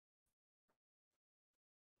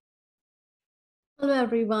Hello,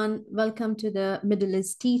 everyone. Welcome to the Middle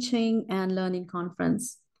East Teaching and Learning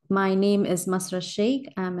Conference. My name is Masra Sheikh.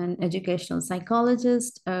 I'm an educational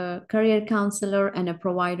psychologist, a career counselor, and a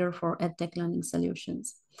provider for Edtech learning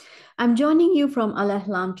solutions. I'm joining you from Al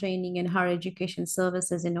Ahlam Training and Higher Education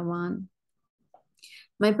Services in Oman.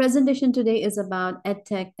 My presentation today is about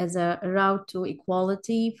Edtech as a route to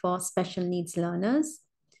equality for special needs learners.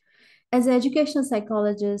 As an educational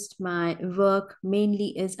psychologist, my work mainly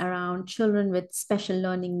is around children with special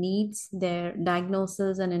learning needs, their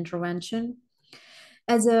diagnosis and intervention.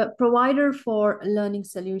 As a provider for learning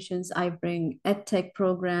solutions, I bring EdTech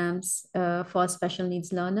programs for special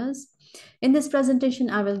needs learners. In this presentation,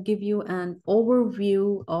 I will give you an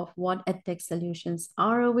overview of what EdTech solutions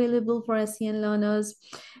are available for SEN learners.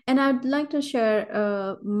 And I'd like to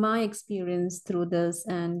share my experience through this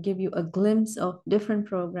and give you a glimpse of different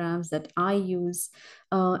programs that I use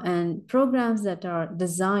and programs that are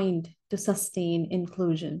designed to sustain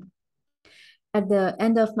inclusion. At the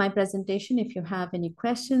end of my presentation, if you have any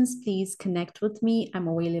questions, please connect with me. I'm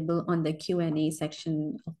available on the Q&A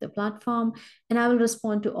section of the platform, and I will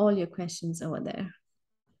respond to all your questions over there.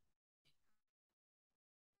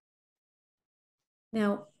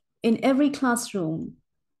 Now, in every classroom,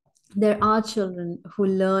 there are children who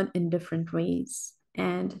learn in different ways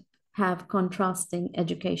and have contrasting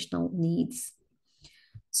educational needs.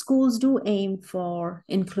 Schools do aim for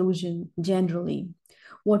inclusion generally.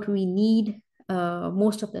 What we need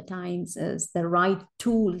most of the times is the right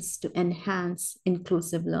tools to enhance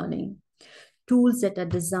inclusive learning, tools that are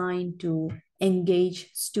designed to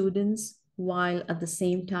engage students while at the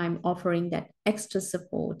same time offering that extra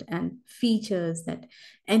support and features that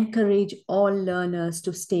encourage all learners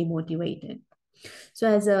to stay motivated. So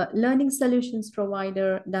as a learning solutions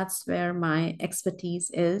provider, that's where my expertise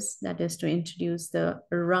is, that is to introduce the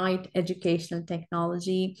right educational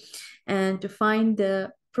technology and to find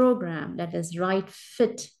the program that is right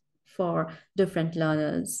fit for different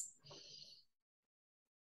learners.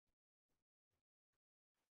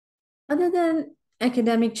 Other than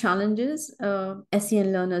academic challenges,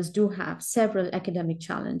 SEN learners do have several academic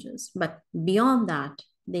challenges, but beyond that,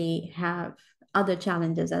 they have other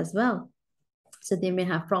challenges as well. So they may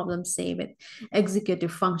have problems, say, with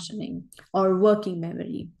executive functioning or working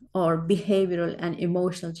memory or behavioral and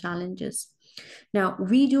emotional challenges. Now,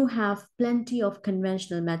 we do have plenty of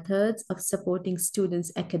conventional methods of supporting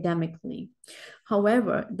students academically.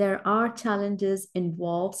 However, there are challenges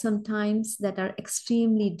involved sometimes that are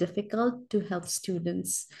extremely difficult to help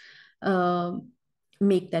students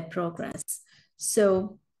make that progress.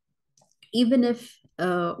 So even if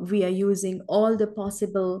we are using all the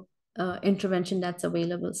possible intervention that's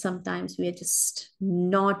available, sometimes we are just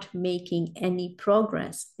not making any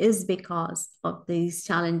progress is because of these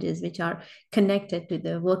challenges which are connected to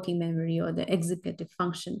the working memory or the executive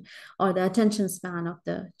function or the attention span of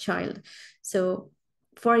the child. So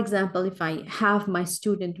for example, if I have my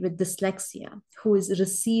student with dyslexia who is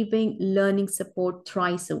receiving learning support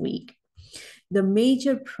thrice a week, the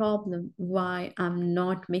major problem why I'm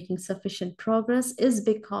not making sufficient progress is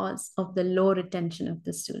because of the low retention of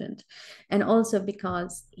the student, and also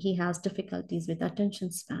because he has difficulties with attention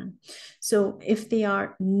span. So if they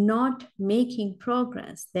are not making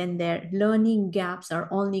progress, then their learning gaps are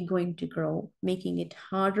only going to grow, making it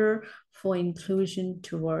harder for inclusion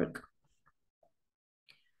to work.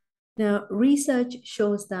 Now, research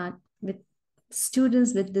shows that with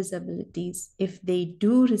students with disabilities, if they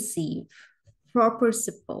do receive proper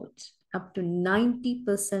support, up to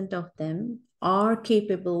 90% of them are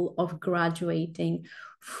capable of graduating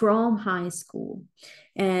from high school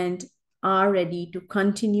and are ready to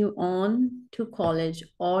continue on to college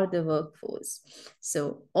or the workforce.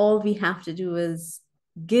 So all we have to do is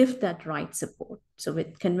give that right support. So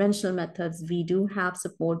with conventional methods, we do have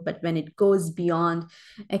support, but when it goes beyond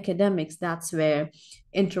academics, that's where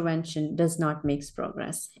intervention does not make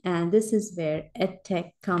progress. And this is where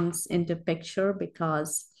EdTech comes into picture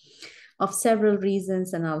because of several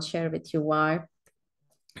reasons, and I'll share with you why.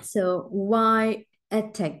 So why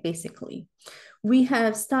EdTech basically? We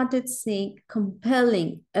have started seeing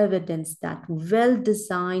compelling evidence that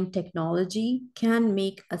well-designed technology can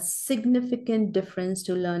make a significant difference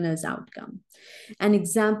to learners' outcome. An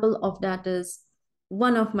example of that is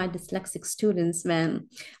one of my dyslexic students, when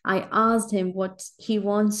I asked him what he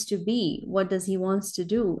wants to be, what does he wants to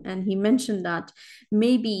do? And he mentioned that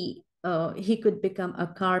maybe he could become a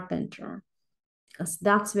carpenter, because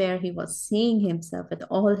that's where he was seeing himself with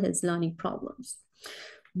all his learning problems.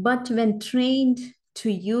 But when trained to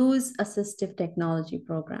use assistive technology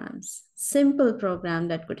programs, simple program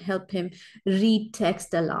that could help him read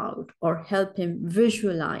text aloud or help him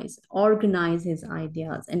visualize, organize his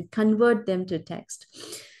ideas and convert them to text.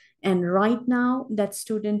 And right now, that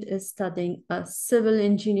student is studying a civil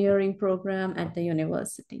engineering program at the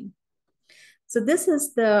university. So this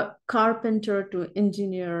is the carpenter to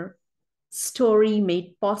engineer story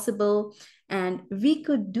made possible. And we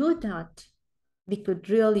could do that. We could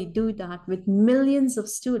really do that with millions of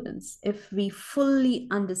students if we fully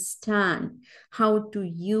understand how to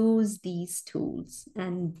use these tools.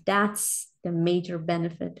 And that's the major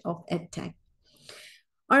benefit of EdTech.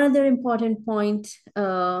 Another important point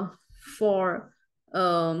for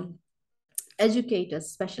educators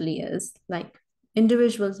especially is like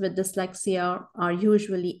individuals with dyslexia are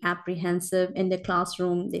usually apprehensive in the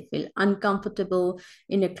classroom. They feel uncomfortable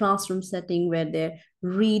in a classroom setting where their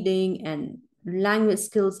reading and language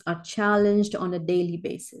skills are challenged on a daily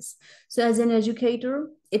basis. So as an educator,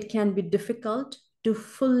 it can be difficult to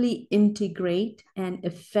fully integrate an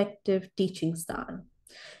effective teaching style.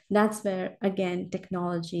 That's where, again,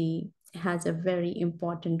 technology has a very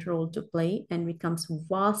important role to play and becomes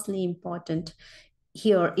vastly important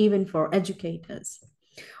here, even for educators.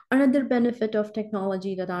 Another benefit of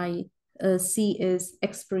technology that I see is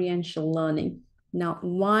experiential learning. Now,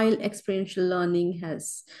 while experiential learning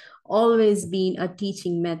has always been a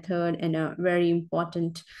teaching method and a very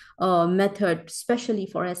important method, especially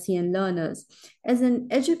for SEN learners, as an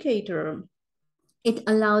educator, it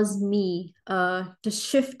allows me to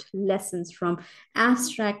shift lessons from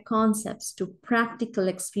abstract concepts to practical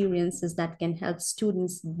experiences that can help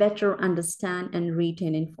students better understand and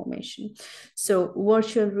retain information. So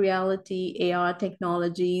virtual reality, AR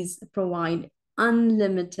technologies provide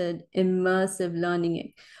unlimited immersive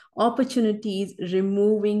learning opportunities,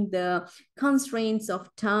 removing the constraints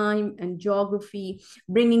of time and geography,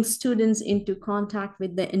 bringing students into contact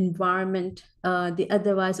with the environment they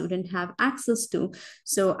otherwise wouldn't have access to.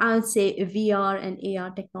 So I would say VR and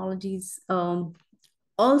AR technologies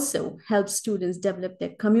also help students develop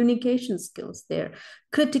their communication skills, their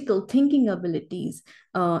critical thinking abilities,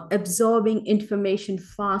 absorbing information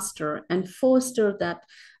faster, and foster that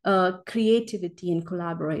creativity and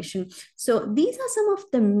collaboration. So these are some of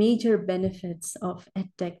the major benefits of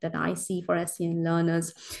EdTech that I see for SEN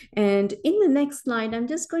learners. And in the next slide, I'm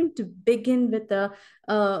just going to begin with a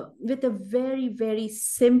very, very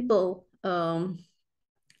simple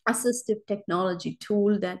assistive technology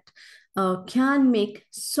tool that can make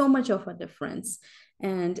so much of a difference,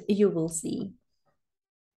 and you will see.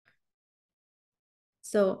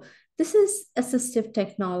 So this is assistive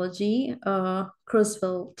technology,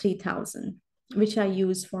 Cruiseville 3000, which I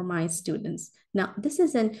use for my students. Now, this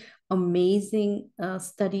is an amazing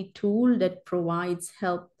study tool that provides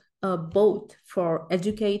help both for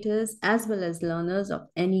educators as well as learners of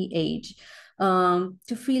any age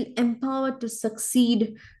to feel empowered to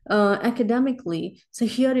succeed academically. So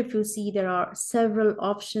here, if you see, there are several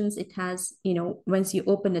options. It has, once you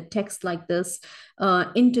open a text like this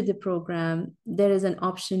into the program, there is an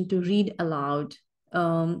option to read aloud,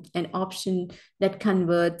 an option that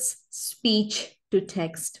converts speech to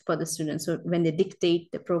text for the students. So when they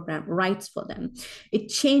dictate, the program writes for them. It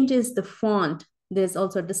changes the font. There's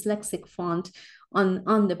also a dyslexic font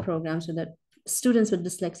on the program so that students with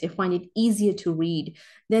dyslexia find it easier to read.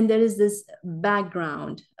 Then there is this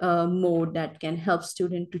background mode that can help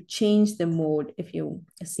student to change the mode. If you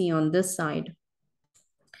see on this side,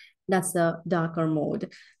 that's the darker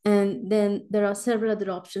mode. And then there are several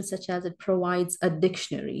other options, such as it provides a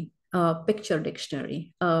dictionary, a picture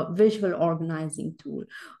dictionary, a visual organizing tool,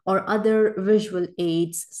 or other visual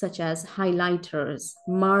aids such as highlighters,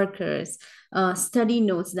 markers, study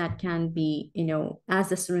notes that can be, as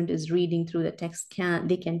the student is reading through the text,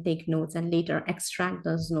 they can take notes and later extract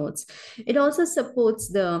those notes. It also supports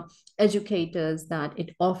the educators, that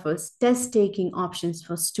it offers test taking options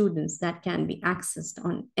for students that can be accessed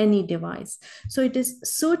on any device. So it is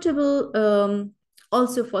suitable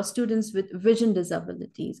also for students with vision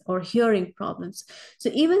disabilities or hearing problems. So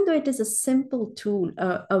even though it is a simple tool,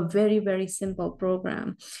 a very, very simple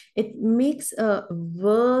program, it makes a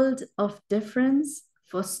world of difference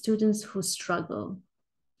for students who struggle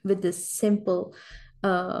with this simple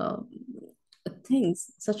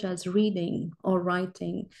things such as reading or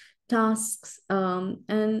writing, tasks,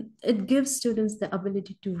 and it gives students the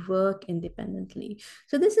ability to work independently.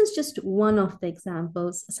 So this is just one of the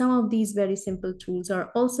examples. Some of these very simple tools are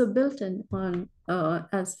also built in on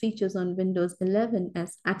as features on Windows 11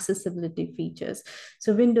 as accessibility features.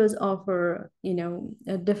 So Windows offer,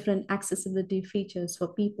 different accessibility features for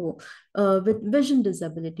people with vision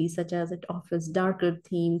disabilities, such as it offers darker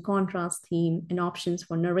theme, contrast theme, and options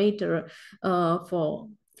for narrator for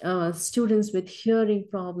students with hearing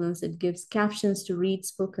problems. It gives captions to read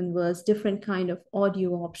spoken words, different kind of audio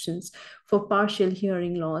options for partial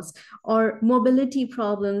hearing loss, or mobility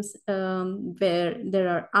problems where there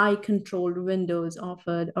are eye controlled windows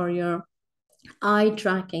offered, or your eye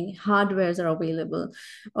tracking hardwares are available.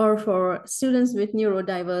 Or for students with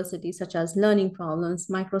neurodiversity, such as learning problems,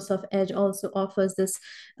 Microsoft Edge also offers this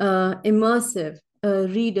immersive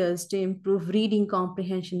readers to improve reading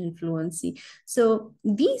comprehension and fluency. So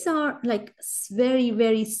these are like very,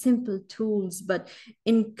 very simple tools, but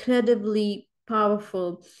incredibly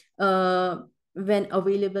powerful when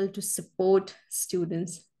available to support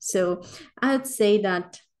students. So I'd say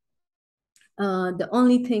that the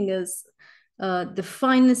only thing is the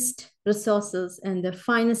finest resources and the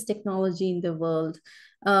finest technology in the world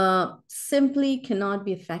simply cannot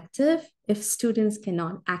be effective if students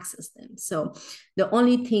cannot access them. So the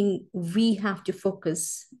only thing we have to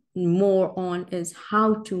focus more on is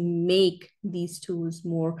how to make these tools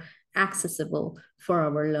more accessible for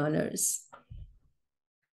our learners.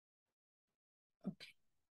 Okay.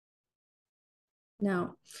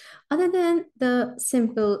 Now, other than the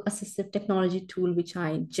simple assistive technology tool which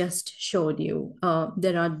I just showed you,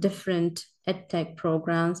 there are different edtech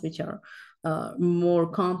programs which are more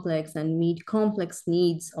complex and meet complex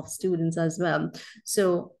needs of students as well.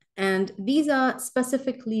 So, and these are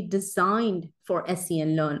specifically designed for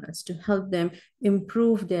SEN learners to help them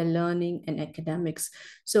improve their learning and academics.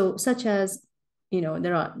 So, such as,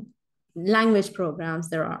 there are language programs,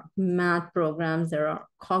 there are math programs, there are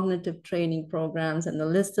cognitive training programs, and the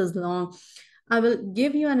list is long. I will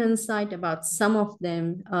give you an insight about some of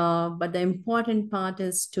them, but the important part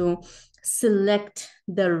is to select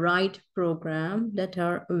the right program that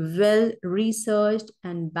are well researched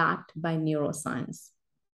and backed by neuroscience.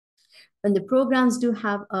 When the programs do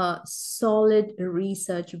have a solid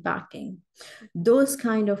research backing, those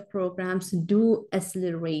kind of programs do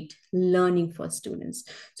accelerate learning for students.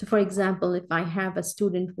 So for example, if I have a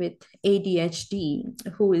student with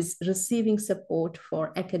ADHD who is receiving support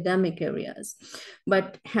for academic areas,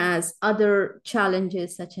 but has other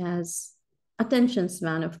challenges such as attention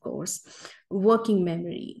span, of course, working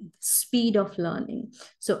memory, speed of learning.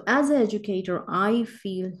 So as an educator, I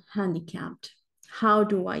feel handicapped. How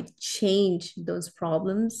do I change those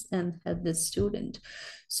problems and help the student?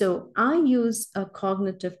 So I use a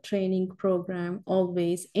cognitive training program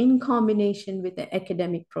always in combination with the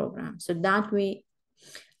academic program. So that way,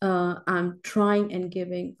 I'm trying and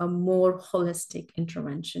giving a more holistic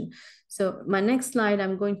intervention. So my next slide,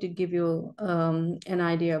 I'm going to give you an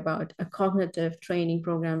idea about a cognitive training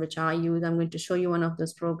program, which I use. I'm going to show you one of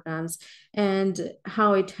those programs and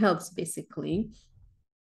how it helps basically.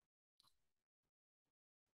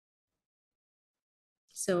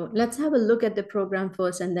 So let's have a look at the program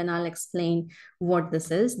first, and then I'll explain what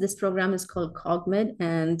this is. This program is called CogMed,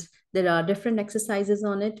 and there are different exercises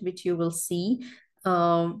on it, which you will see.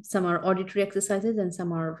 Some are auditory exercises and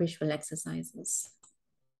some are visual exercises.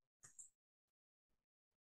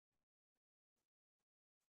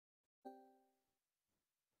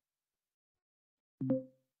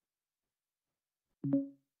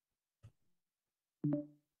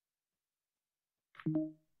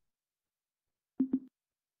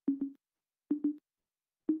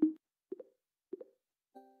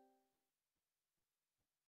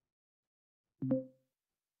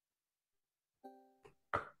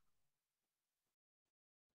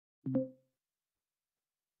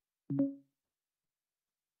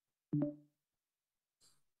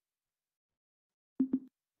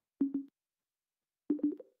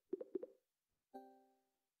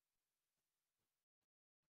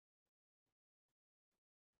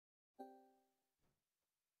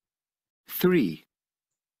 Three,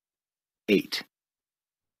 8,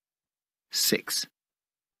 6,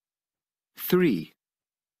 3,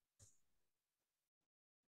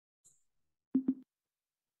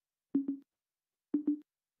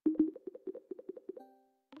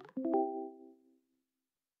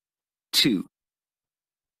 2,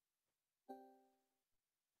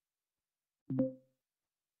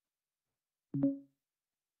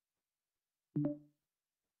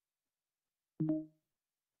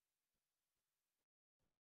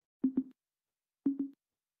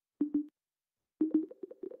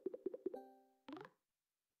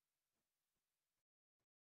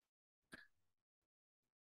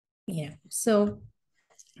 Yeah. So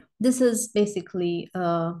this is basically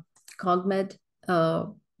CogMed.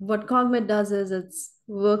 What CogMed does is it's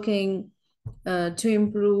working to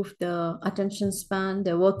improve the attention span,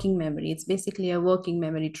 the working memory. It's basically a working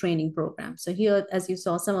memory training program. So here, as you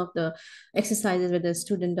saw, some of the exercises where the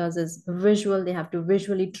student does is visual. They have to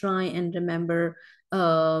visually try and remember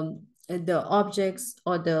the objects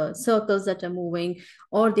or the circles that are moving,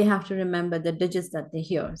 or they have to remember the digits that they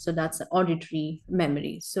hear. So that's auditory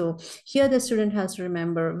memory. So here the student has to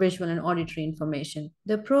remember visual and auditory information.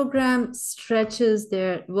 The program stretches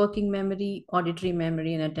their working memory, auditory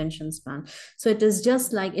memory, and attention span. So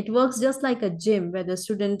it works just like a gym where the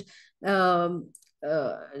student um,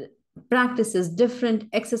 uh, practices different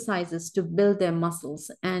exercises to build their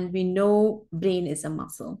muscles. And we know brain is a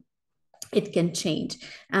muscle, it can change,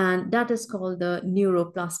 and that is called the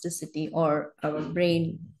neuroplasticity, or our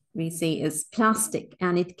brain, we say, is plastic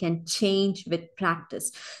and it can change with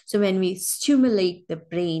practice. So when we stimulate the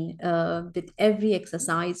brain with every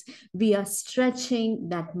exercise, we are stretching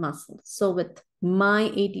that muscle. So with my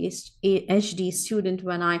ADHD student,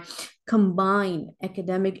 when I combine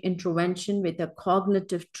academic intervention with a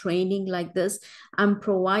cognitive training like this, I'm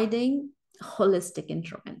providing holistic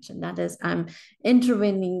intervention. That is, I'm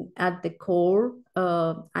intervening at the core.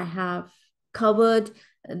 I have covered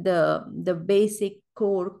the basic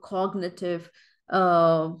core cognitive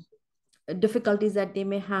uh, difficulties that they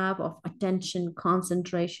may have of attention,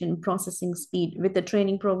 concentration, processing speed with a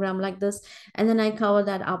training program like this. And then I cover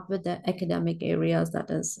that up with the academic areas, that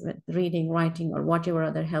is with reading, writing, or whatever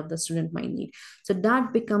other help the student might need. So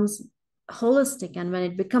that becomes holistic. And when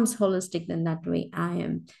it becomes holistic, then that way I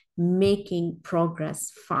am making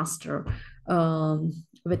progress faster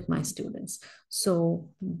with my students. So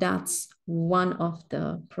that's one of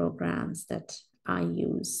the programs that I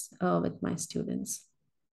use with my students.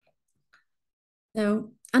 Now,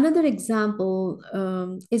 another example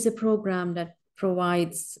is a program that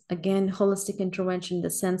provides, again, holistic intervention in the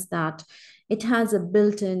sense that it has a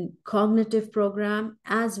built-in cognitive program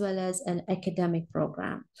as well as an academic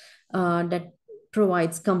program that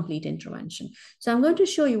provides complete intervention. So I'm going to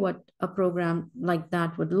show you what a program like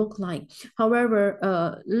that would look like.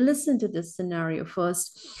 However, listen to this scenario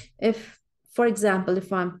first. If, for example,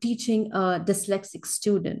 if I'm teaching a dyslexic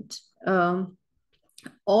student,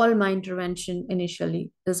 all my intervention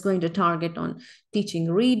initially is going to target on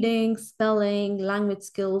teaching reading, spelling, language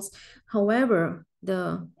skills. However,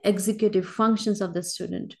 the executive functions of the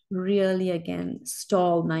student really again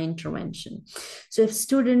stall my intervention. So if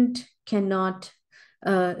student cannot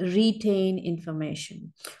retain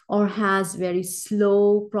information or has very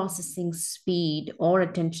slow processing speed or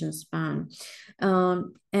attention span,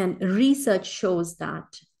 and research shows that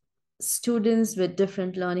students with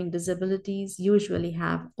different learning disabilities usually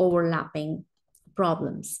have overlapping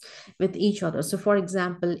problems with each other. So, for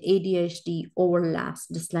example, ADHD overlaps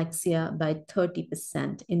dyslexia by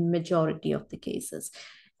 30% in majority of the cases,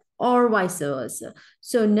 or vice versa.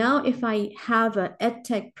 So now if I have an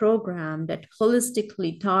Edtech program that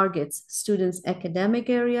holistically targets students'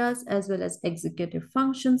 academic areas as well as executive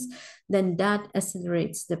functions, then that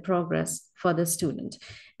accelerates the progress for the student.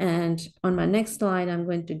 And on my next slide, I'm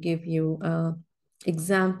going to give you an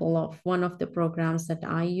example of one of the programs that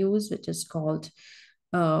I use, which is called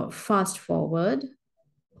Fast Forward.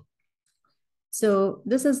 So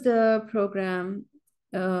this is the program,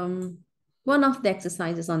 one of the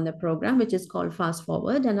exercises on the program, which is called Fast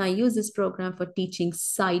Forward. And I use this program for teaching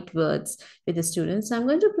sight words with the students. So I'm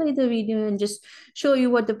going to play the video and just show you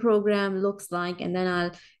what the program looks like. And then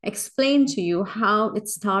I'll explain to you how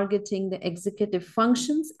it's targeting the executive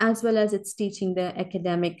functions as well as it's teaching the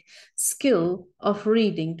academic skill of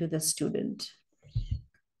reading to the student.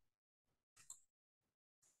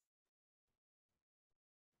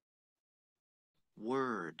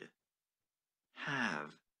 Word.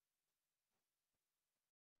 Have.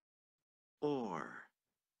 Or.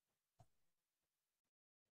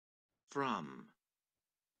 From.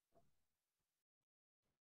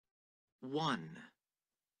 One.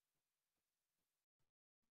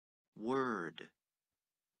 Word.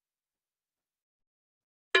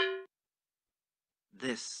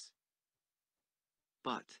 This.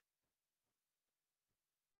 But.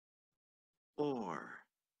 Or.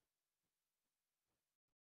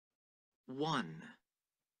 One.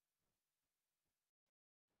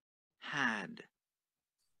 Had.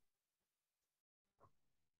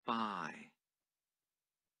 By.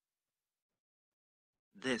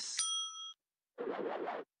 This.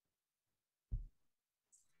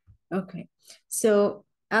 Okay, so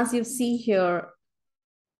as you see here,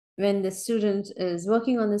 when the student is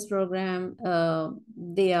working on this program,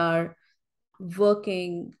 they are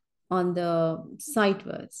working on the sight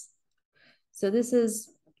words. So this is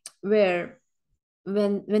where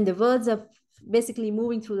when the words are basically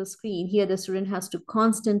moving through the screen, here the student has to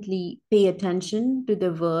constantly pay attention to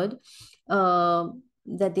the word uh,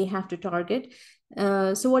 that they have to target.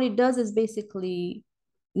 So what it does is basically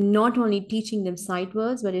not only teaching them sight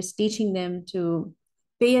words, but it's teaching them to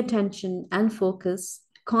pay attention and focus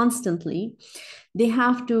constantly. They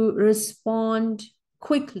have to respond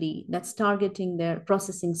quickly, that's targeting their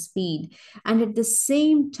processing speed, and at the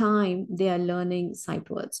same time they are learning sight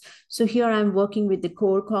words. So here I'm working with the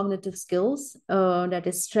core cognitive skills, that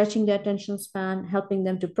is stretching the attention span, helping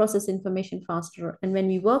them to process information faster. And when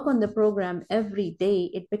we work on the program every day,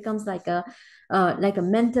 it becomes like a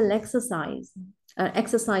mental exercise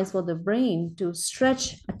for the brain to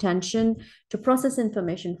stretch attention, to process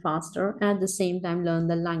information faster, and at the same time learn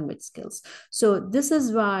the language skills. So this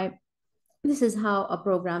is how a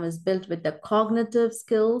program is built, with the cognitive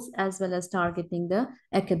skills as well as targeting the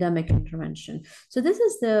academic intervention. So this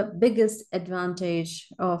is the biggest advantage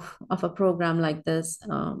of a program like this,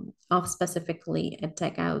 of specifically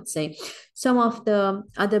Edtech, I would say. Some of the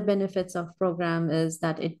other benefits of program is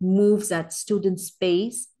that it moves at students'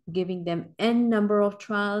 pace, giving them n number of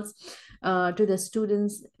trials. To the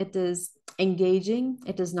students, it is engaging.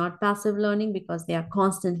 It is not passive learning because they are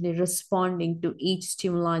constantly responding to each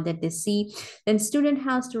stimuli that they see. Then student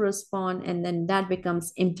has to respond, and then that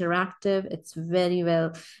becomes interactive. It's very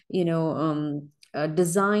well,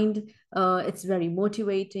 designed. It's very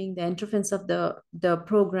motivating. The interference of the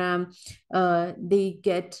program,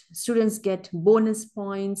 students get bonus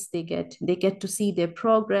points. They get to see their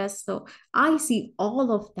progress. So I see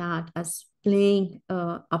all of that as playing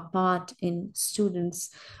a part in students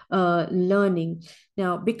learning.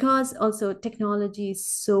 Now, because also technology is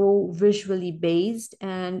so visually based,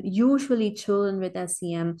 and usually children with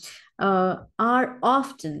SEM are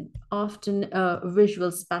often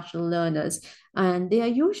visual spatial learners, and they are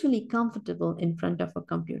usually comfortable in front of a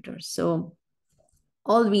computer. So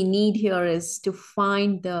all we need here is to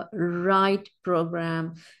find the right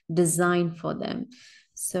program designed for them.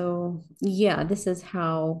 So yeah, this is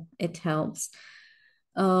how it helps.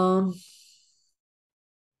 Um,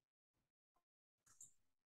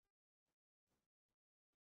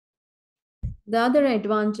 The other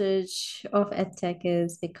advantage of EdTech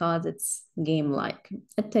is because it's game-like.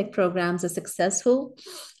 EdTech programs are successful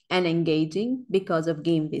and engaging because of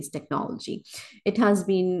game-based technology. It has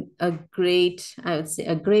been I would say,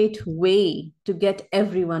 a great way to get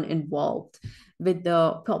everyone involved. With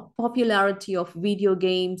the popularity of video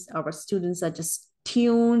games, our students are just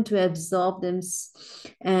tuned to absorb them,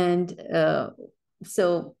 and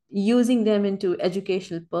so using them into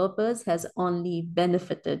educational purpose has only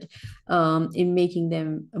benefited in making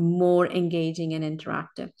them more engaging and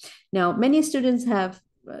interactive. Now, many students have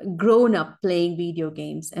grown up playing video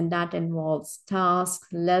games, and that involves tasks,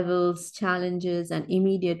 levels, challenges, and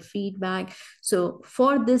immediate feedback. So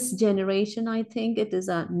for this generation, I think it is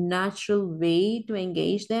a natural way to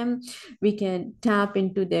engage them. We can tap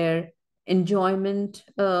into their enjoyment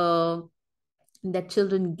that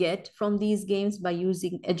children get from these games by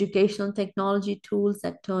using educational technology tools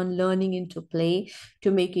that turn learning into play, to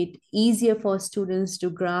make it easier for students to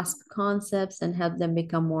grasp concepts and help them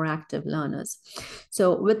become more active learners.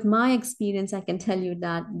 So with my experience, I can tell you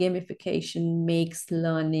that gamification makes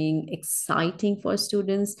learning exciting for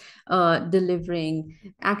students, delivering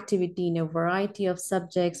activity in a variety of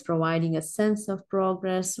subjects, providing a sense of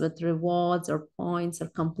progress with rewards or points or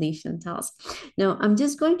completion tasks. Now, I'm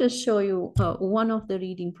just going to show you one of the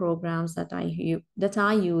reading programs that I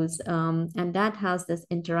use, and that has this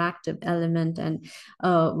interactive element and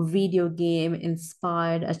video game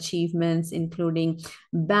inspired achievements, including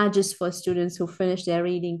badges for students who finish their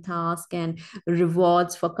reading task and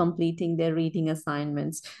rewards for completing their reading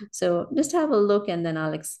assignments. So just have a look, and then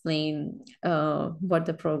I'll explain what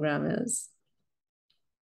the program is.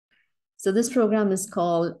 So this program is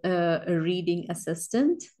called a reading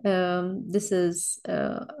assistant. This is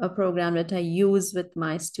a program that I use with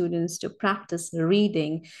my students to practice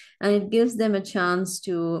reading, and it gives them a chance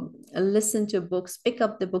to listen to books, pick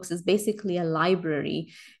up the books. It's basically a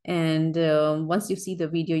library. And once you see the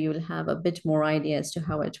video, you'll have a bit more idea as to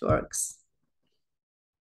how it works.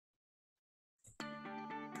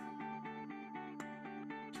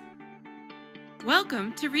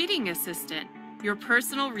 Welcome to Reading Assistant, your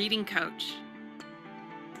personal reading coach.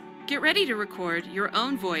 Get ready to record your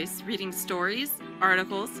own voice reading stories,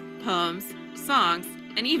 articles, poems, songs,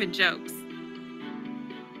 and even jokes.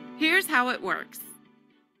 Here's how it works.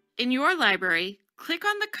 In your library, click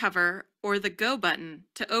on the cover or the Go button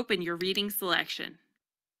to open your reading selection.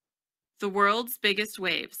 The World's Biggest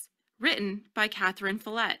Waves written by Catherine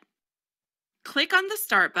Follett. Click on the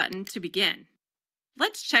Start button to begin.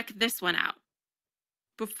 Let's check this one out.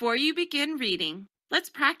 Before you begin reading, let's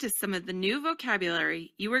practice some of the new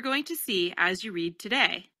vocabulary you are going to see as you read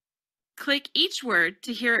today. Click each word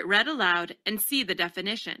to hear it read aloud and see the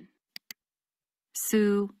definition.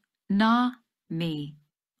 Tsunami,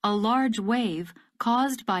 a large wave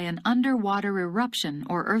caused by an underwater eruption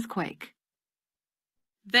or earthquake.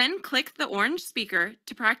 Then click the orange speaker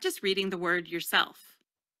to practice reading the word yourself.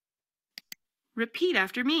 Repeat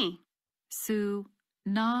after me. Tsunami.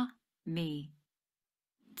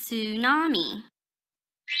 Tsunami.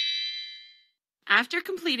 After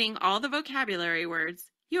completing all the vocabulary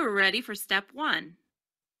words, you are ready for Step 1.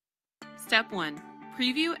 Step 1.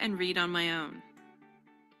 Preview and read on my own.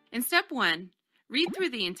 In Step 1, read through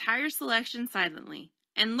the entire selection silently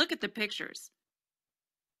and look at the pictures.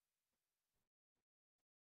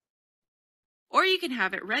 Or you can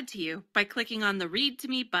have it read to you by clicking on the Read to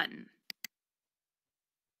Me button.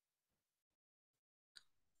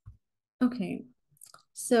 Okay,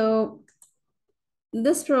 so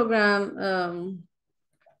this program,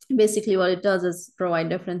 basically what it does is provide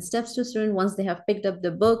different steps to students. Once they have picked up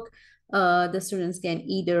the book, the students can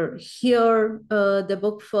either hear the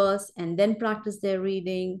book first and then practice their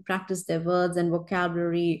reading, practice their words and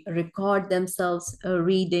vocabulary, record themselves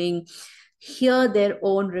reading, hear their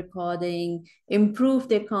own recording, improve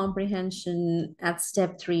their comprehension at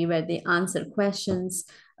Step 3, where they answer questions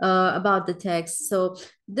about the text. So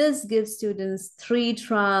this gives students 3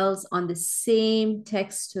 trials on the same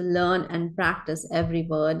text to learn and practice every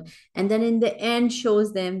word. And then in the end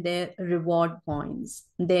shows them their reward points.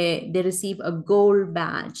 They receive a gold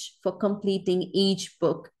badge for completing each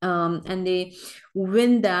book, and they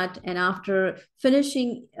win that. And after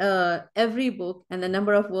finishing every book and the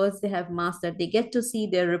number of words they have mastered, they get to see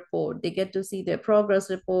their report. They get to see their progress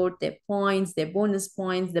report, their points, their bonus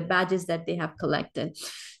points, the badges that they have collected.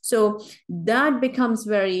 So that becomes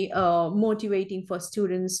very motivating for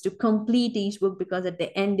students to complete each book, because at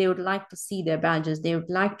the end they would like to see their badges. They would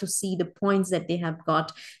like to see the points that they have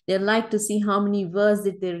got. They'd like to see how many words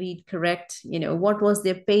did they read correct, what was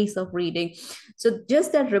their pace of reading. So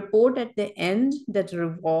just that report at the end, that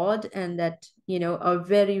reward, and that a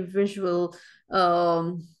very visual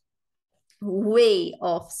way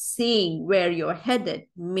of seeing where you're headed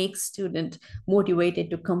makes student motivated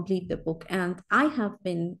to complete the book. And I have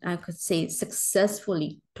been, I could say,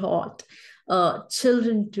 successfully taught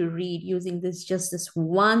children to read using this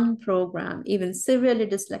one program, even severely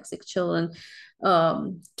dyslexic children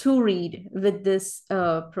to read with this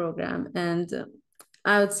program. And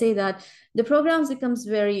I would say that the programs becomes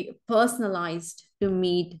very personalized to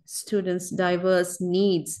meet students' diverse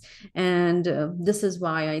needs, and this is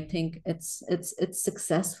why I think it's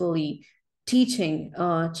successfully teaching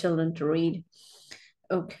children to read.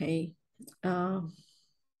 Okay.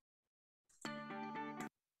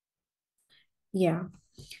 Yeah.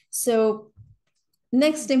 So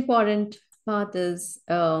next important part is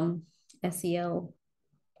SEL.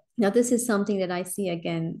 Now, this is something that I see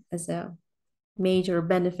again as a major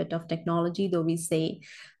benefit of technology, though we say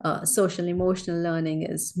social emotional learning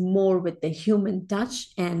is more with the human touch,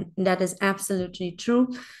 and that is absolutely true.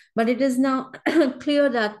 But it is now clear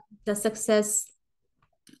that the success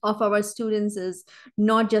of our students is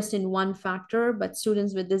not just in one factor, but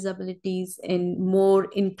students with disabilities in more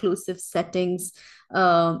inclusive settings,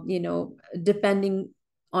 depending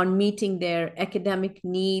on meeting their academic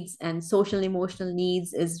needs and social emotional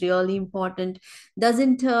needs is really important. Thus,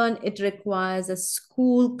 in turn, it requires a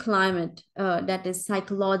school climate that is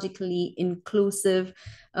psychologically inclusive,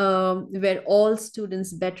 where all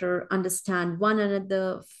students better understand one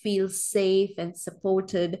another, feel safe and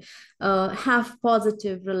supported, have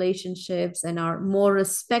positive relationships, and are more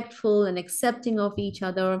respectful and accepting of each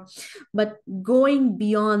other. But going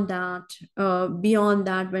beyond that,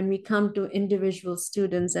 when we come to individual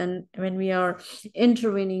students and when we are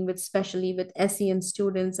intervening with, especially with SEN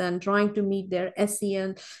students and trying to meet their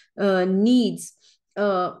SEN needs,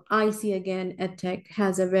 I see again, Edtech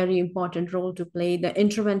has a very important role to play. The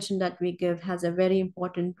intervention that we give has a very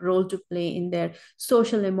important role to play in their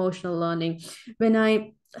social emotional learning. When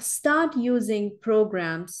I start using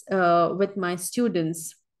programs with my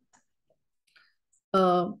students,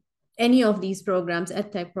 any of these programs,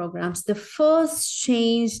 Edtech programs, the first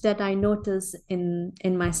change that I notice in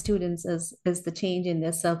my students is the change in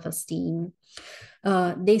their self-esteem.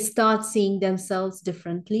 They start seeing themselves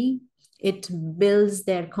differently. It builds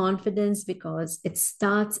their confidence because it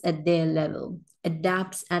starts at their level,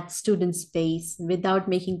 adapts at student's pace without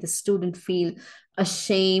making the student feel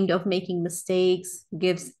ashamed of making mistakes,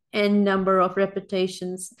 gives n number of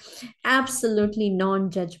repetitions, absolutely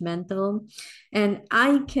non-judgmental. And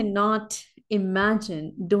I cannot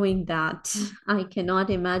imagine doing that. I cannot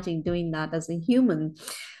imagine doing that as a human,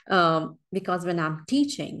 because when I'm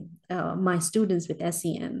teaching my students with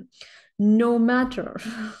SEN, no matter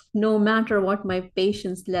no matter what my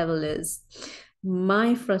patience level is,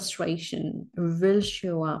 my frustration will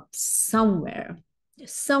show up somewhere,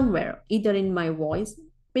 either in my voice.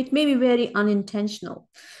 It may be very unintentional,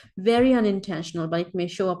 but it may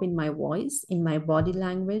show up in my voice, in my body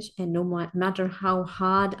language, and no matter how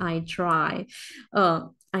hard I try,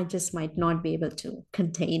 I just might not be able to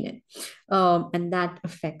contain it. And that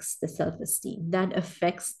affects the self-esteem, that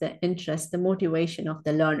affects the interest, the motivation of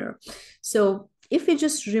the learner. So if we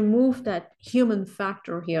just remove that human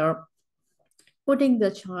factor here, putting the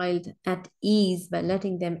child at ease by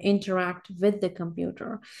letting them interact with the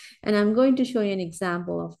computer. And I'm going to show you an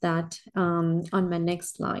example of that on my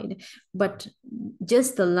next slide. But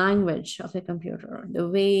just the language of a computer, the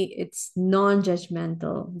way it's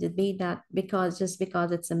non-judgmental, the way that because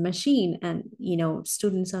it's a machine, and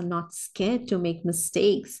students are not scared to make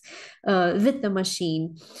mistakes with the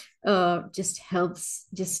machine,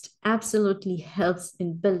 just absolutely helps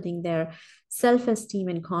in building their self-esteem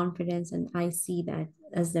and confidence. And I see that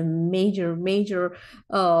as the major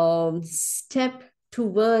step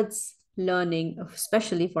towards learning,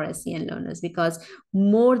 especially for SEN learners, because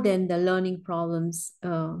more than the learning problems,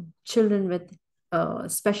 children with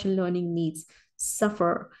special learning needs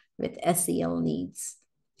suffer with SEL needs,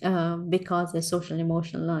 because their social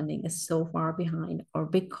emotional learning is so far behind, or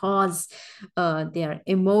because they are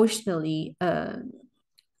emotionally,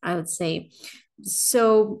 I would say,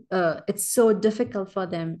 so it's so difficult for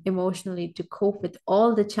them emotionally to cope with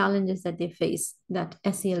all the challenges that they face, that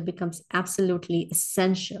SEL becomes absolutely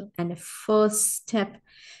essential and a first step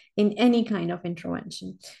in any kind of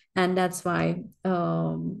intervention. And that's why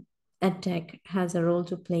EdTech has a role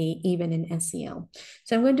to play even in SEL.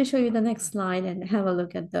 So I'm going to show you the next slide and have a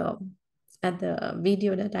look at the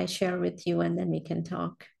video that I share with you, and then we can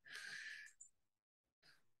talk.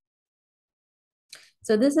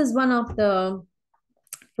 So this is one of the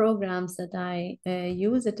programs that I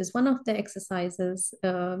use. It is one of the exercises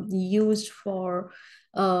used for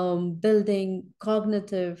building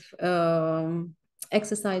cognitive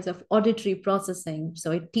exercise of auditory processing.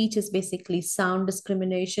 So it teaches basically sound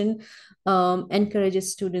discrimination,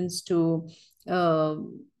 encourages students to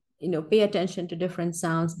pay attention to different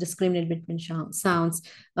sounds, discriminate between sounds,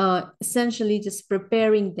 essentially just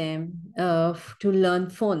preparing them to learn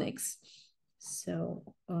phonics. So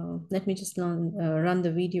let me just run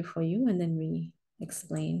the video for you, and then we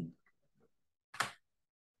explain.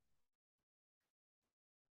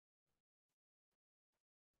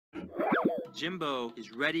 Jimbo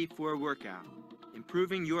is ready for a workout.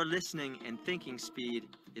 Improving your listening and thinking speed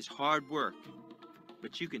is hard work,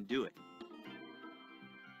 but you can do it.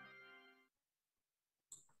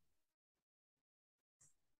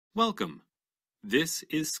 Welcome. This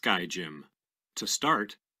is SkyGym. To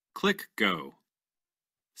start, click Go.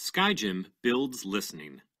 SkyGym builds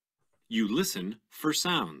listening. You listen for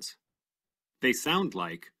sounds. They sound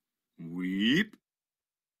like weep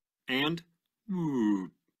and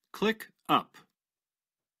whoop. Click up.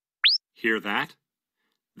 Hear that?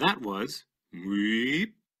 That was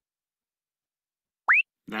weep.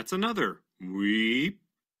 That's another weep.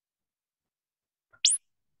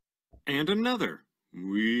 And another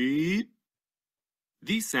weep.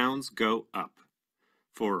 These sounds go up.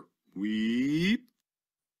 For weep,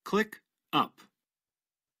 click up.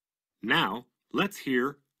 Now let's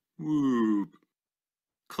hear whoop.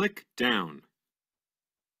 Click down.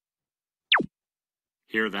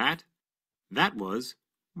 Hear that? That was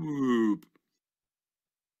whoop.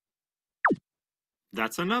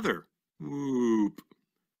 That's another whoop.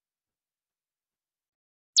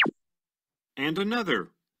 And another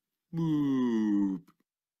whoop.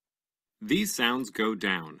 These sounds go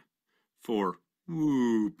down. For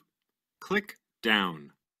whoop, click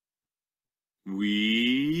down.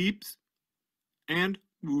 Weeps and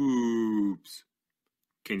whoops.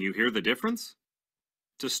 Can you hear the difference?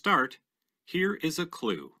 To start, here is a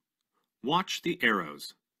clue. Watch the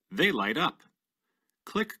arrows. They light up.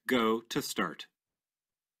 Click Go to start.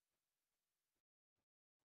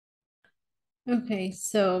 Okay,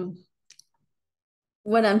 so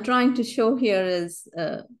what I'm trying to show here is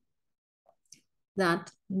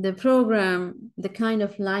that the program, the kind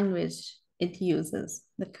of language it uses,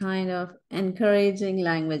 the kind of encouraging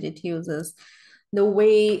language it uses, the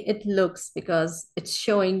way it looks, because it's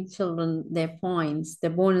showing children their points, the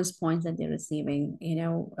bonus points that they're receiving,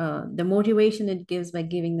 the motivation it gives by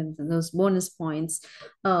giving them those bonus points,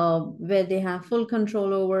 where they have full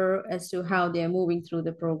control over as to how they're moving through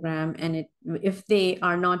the program. And if they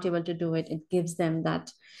are not able to do it, it gives them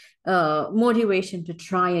that motivation to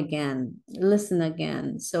try again, listen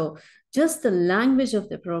again. So just the language of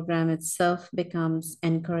the program itself becomes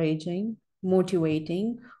encouraging,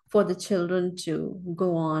 motivating for the children to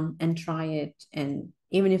go on and try it. And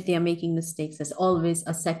even if they are making mistakes, there's always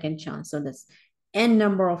a second chance. So there's n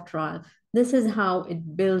number of trials. This is how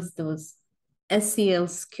it builds those SEL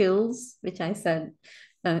skills, which I said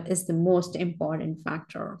is the most important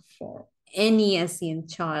factor for any SEN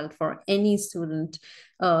child, for any student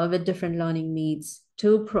with different learning needs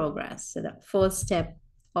to progress. So the first step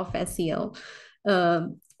of SEL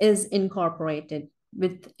is incorporated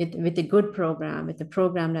with a good program, with a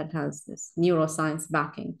program that has this neuroscience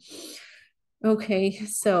backing. Okay,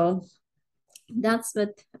 so that's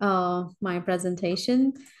with my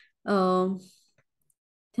presentation. Thank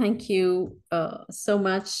you so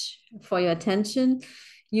much for your attention.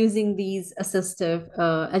 Using these assistive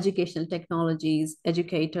educational technologies,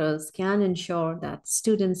 educators can ensure that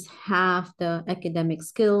students have the academic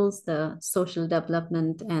skills, the social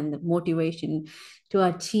development, and the motivation to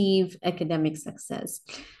achieve academic success.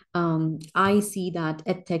 I see that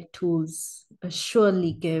EdTech tools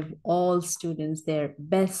surely give all students their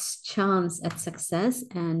best chance at success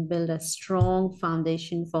and build a strong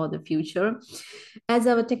foundation for the future. As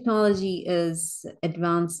our technology is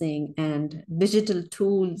advancing and digital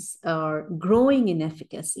tools are growing in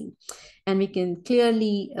efficacy, and we can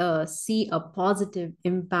clearly see a positive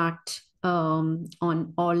impact on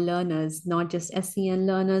all learners, not just SEN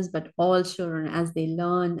learners, but all children as they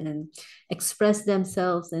learn and express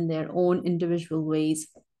themselves in their own individual ways.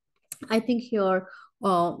 I think here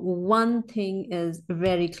one thing is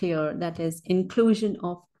very clear, that is inclusion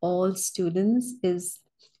of all students is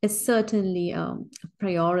certainly a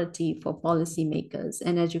priority for policymakers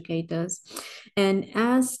and educators. And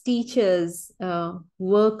as teachers'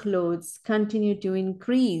 workloads continue to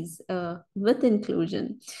increase with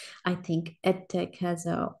inclusion, I think EdTech has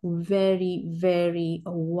a very, very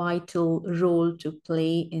vital role to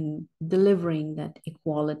play in delivering that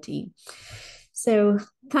equality. So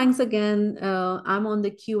thanks again. I'm on the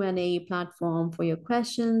Q&A platform for your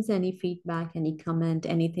questions. Any feedback, any comment,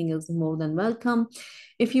 anything is more than welcome.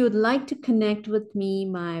 If you would like to connect with me,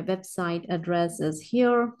 my website address is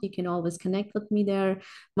here. You can always connect with me there.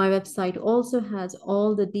 My website also has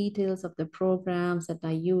all the details of the programs that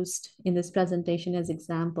I used in this presentation as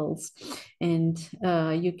examples, and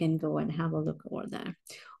you can go and have a look over there.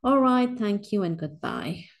 All right, thank you and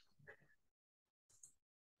goodbye.